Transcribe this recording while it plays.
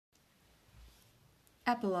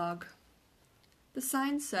Epilogue. The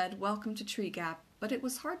sign said, "Welcome to Tree Gap," but it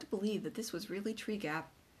was hard to believe that this was really Tree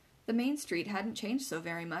Gap. The main street hadn't changed so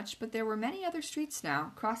very much, but there were many other streets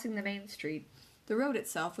now, crossing the main street. The road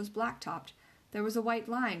itself was black-topped. There was a white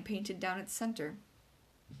line painted down its center.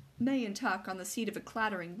 May and Tuck, on the seat of a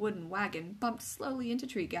clattering wooden wagon, bumped slowly into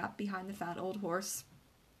Tree Gap behind the fat old horse.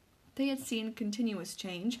 They had seen continuous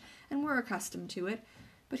change, and were accustomed to it,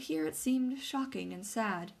 but here it seemed shocking and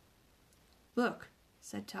sad. "Look,"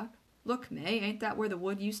 said Tuck. "Look, May, ain't that where the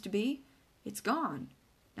wood used to be? It's gone.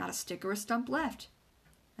 Not a stick or a stump left.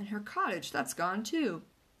 And her cottage, that's gone too."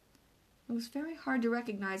 It was very hard to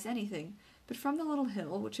recognize anything, but from the little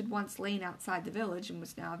hill, which had once lain outside the village and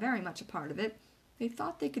was now very much a part of it, they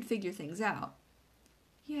thought they could figure things out.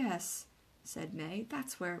 "Yes," said May,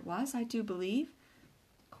 "that's where it was, I do believe.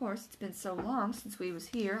 Of course, it's been so long since we was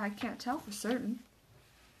here, I can't tell for certain."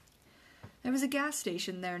 There was a gas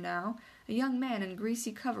station there now. A young man in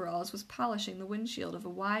greasy coveralls was polishing the windshield of a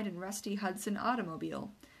wide and rusty Hudson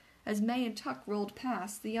automobile. As May and Tuck rolled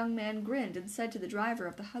past, the young man grinned and said to the driver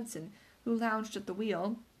of the Hudson, who lounged at the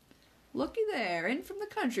wheel, "Looky there, in from the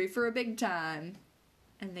country for a big time."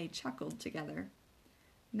 And they chuckled together.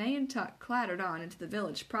 May and Tuck clattered on into the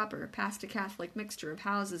village proper, past a Catholic mixture of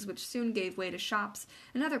houses which soon gave way to shops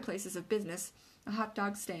and other places of business, a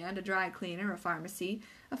hot-dog stand, a dry-cleaner, a pharmacy,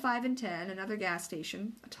 a 5 and 10, another gas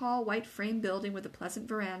station, a tall white-frame building with a pleasant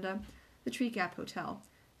veranda, the Tree Gap Hotel,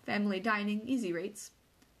 family dining, easy rates,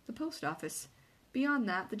 the post office. Beyond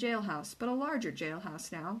that, the jailhouse, but a larger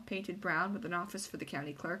jailhouse now, painted brown with an office for the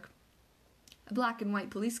county clerk. A black and white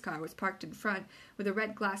police car was parked in front, with a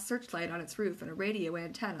red glass searchlight on its roof and a radio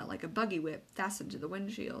antenna like a buggy whip fastened to the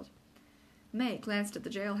windshield. May glanced at the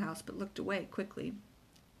jailhouse but looked away quickly.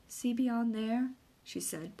 "See beyond there?" she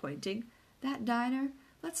said, pointing. "That diner?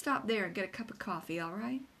 Let's stop there and get a cup of coffee, all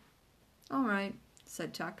right?" "All right,"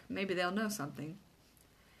 said Tuck. "Maybe they'll know something."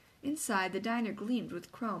 Inside, the diner gleamed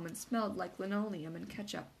with chrome and smelled like linoleum and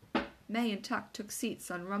ketchup. May and Tuck took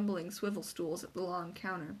seats on rumbling swivel stools at the long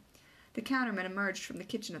counter. The counterman emerged from the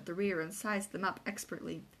kitchen at the rear and sized them up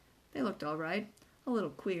expertly. They looked all right. A little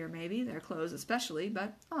queer, maybe, their clothes especially,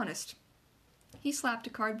 but honest. He slapped a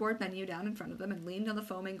cardboard menu down in front of them and leaned on the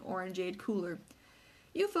foaming orangeade cooler.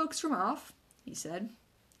 "You folks from off?" he said.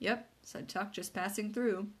 "Yep," said Tuck, "just passing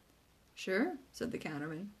through." "Sure," said the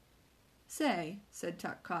counterman. "Say," said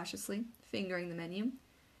Tuck cautiously, fingering the menu,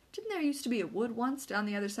 "didn't there used to be a wood once down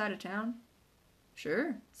the other side of town?"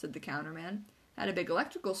 "Sure," said the counterman. "Had a big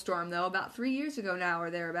electrical storm, though, about 3 years ago now or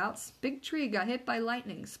thereabouts. Big tree got hit by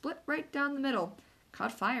lightning, split right down the middle.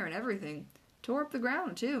 Caught fire and everything. Tore up the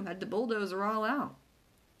ground, too. Had to bulldozer all out."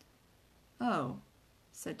 "Oh,"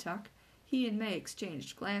 said Tuck. He and May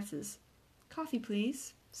exchanged glances. "Coffee,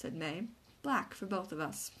 please," said May. "Black for both of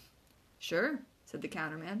us." "Sure," said the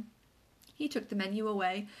counterman. He took the menu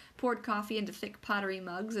away, poured coffee into thick pottery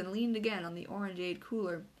mugs, and leaned again on the orangeade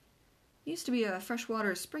cooler. "Used to be a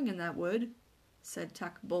freshwater spring in that wood," said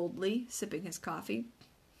Tuck boldly, sipping his coffee.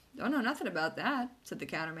 "Don't know nothing about that," said the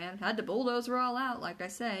counterman. "Had to bulldozer all out, like I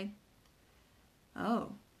say."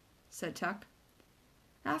 "Oh," said Tuck.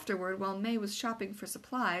 Afterward, while May was shopping for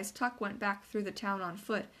supplies, Tuck went back through the town on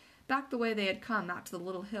foot, back the way they had come out to the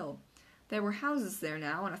little hill. There were houses there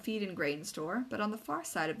now and a feed and grain store, but on the far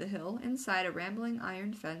side of the hill, inside a rambling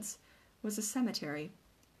iron fence, was a cemetery.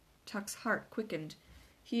 Tuck's heart quickened.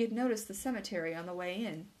 He had noticed the cemetery on the way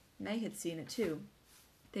in. May had seen it too.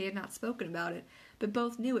 They had not spoken about it, but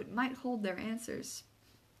both knew it might hold their answers.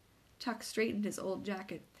 Tuck straightened his old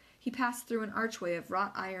jacket. He passed through an archway of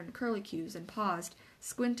wrought iron curlicues and paused,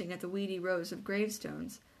 squinting at the weedy rows of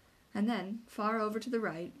gravestones. And then, far over to the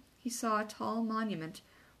right, he saw a tall monument,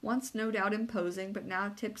 once no doubt imposing, but now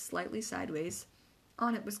tipped slightly sideways.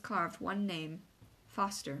 On it was carved one name,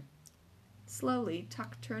 Foster. Slowly,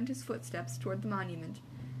 Tuck turned his footsteps toward the monument,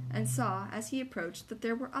 and saw, as he approached, that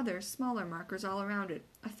there were other, smaller markers all around it,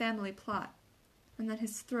 a family plot, and then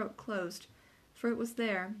his throat closed, for it was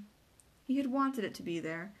there. He had wanted it to be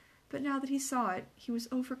there, but now that he saw it, he was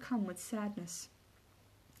overcome with sadness.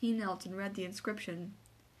 He knelt and read the inscription.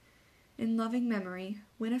 "In loving memory,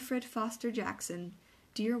 Winifred Foster Jackson,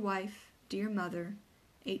 dear wife, dear mother,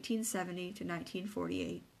 1870 to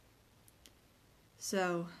 1948.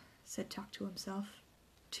 "So," said Tuck to himself,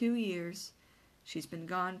 2 years. She's been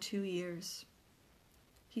gone 2 years.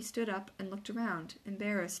 He stood up and looked around,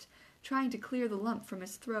 embarrassed, trying to clear the lump from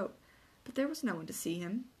his throat, but there was no one to see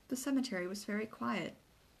him. The cemetery was very quiet.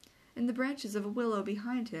 In the branches of a willow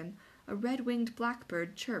behind him, a red-winged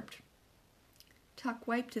blackbird chirped. Tuck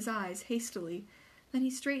wiped his eyes hastily. Then he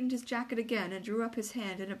straightened his jacket again and drew up his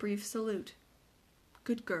hand in a brief salute.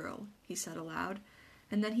 "Good girl," he said aloud.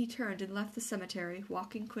 and then he turned and left the cemetery,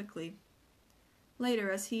 walking quickly.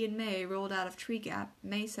 Later, as he and May rolled out of Tree Gap,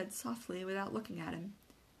 May said softly, without looking at him,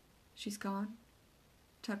 "She's gone?"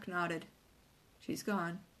 Tuck nodded. "She's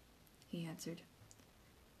gone," he answered.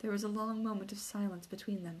 There was a long moment of silence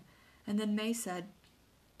between them, and then May said,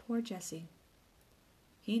 "Poor Jessie."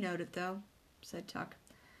 "He knowed it, though," said Tuck.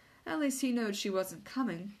 "At least he knowed she wasn't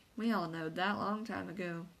coming. We all knowed that long time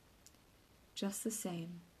ago." "Just the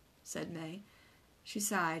same," said May. She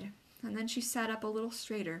sighed, and then she sat up a little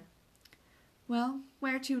straighter. "Well,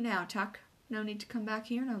 where to now, Tuck? No need to come back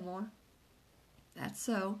here no more." "That's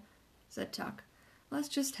so," said Tuck. "Let's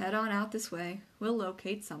just head on out this way. We'll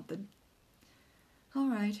locate something." "All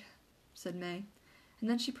right," said May, and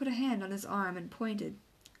then she put a hand on his arm and pointed.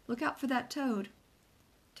 "Look out for that toad."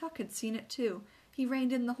 Tuck had seen it too. He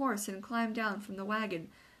reined in the horse and climbed down from the wagon.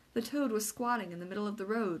 The toad was squatting in the middle of the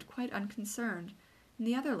road, quite unconcerned. In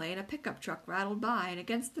the other lane a pickup truck rattled by, and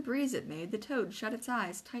against the breeze it made, the toad shut its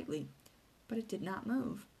eyes tightly. But it did not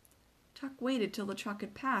move. Tuck waited till the truck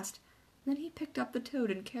had passed. Then he picked up the toad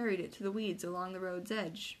and carried it to the weeds along the road's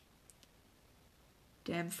edge.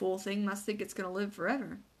 "Damn fool thing must think it's going to live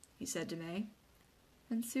forever," he said to May.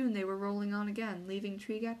 And soon they were rolling on again, leaving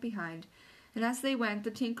Tree Gap behind, and as they went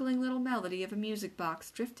the tinkling little melody of a music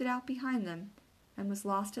box drifted out behind them and was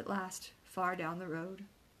lost at last far down the road.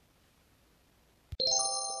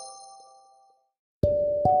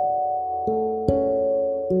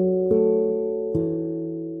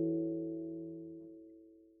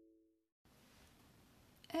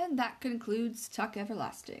 And that concludes Tuck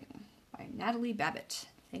Everlasting by Natalie Babbitt.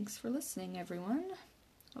 Thanks for listening, everyone.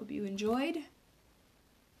 Hope you enjoyed.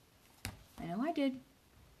 I know I did.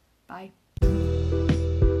 Bye.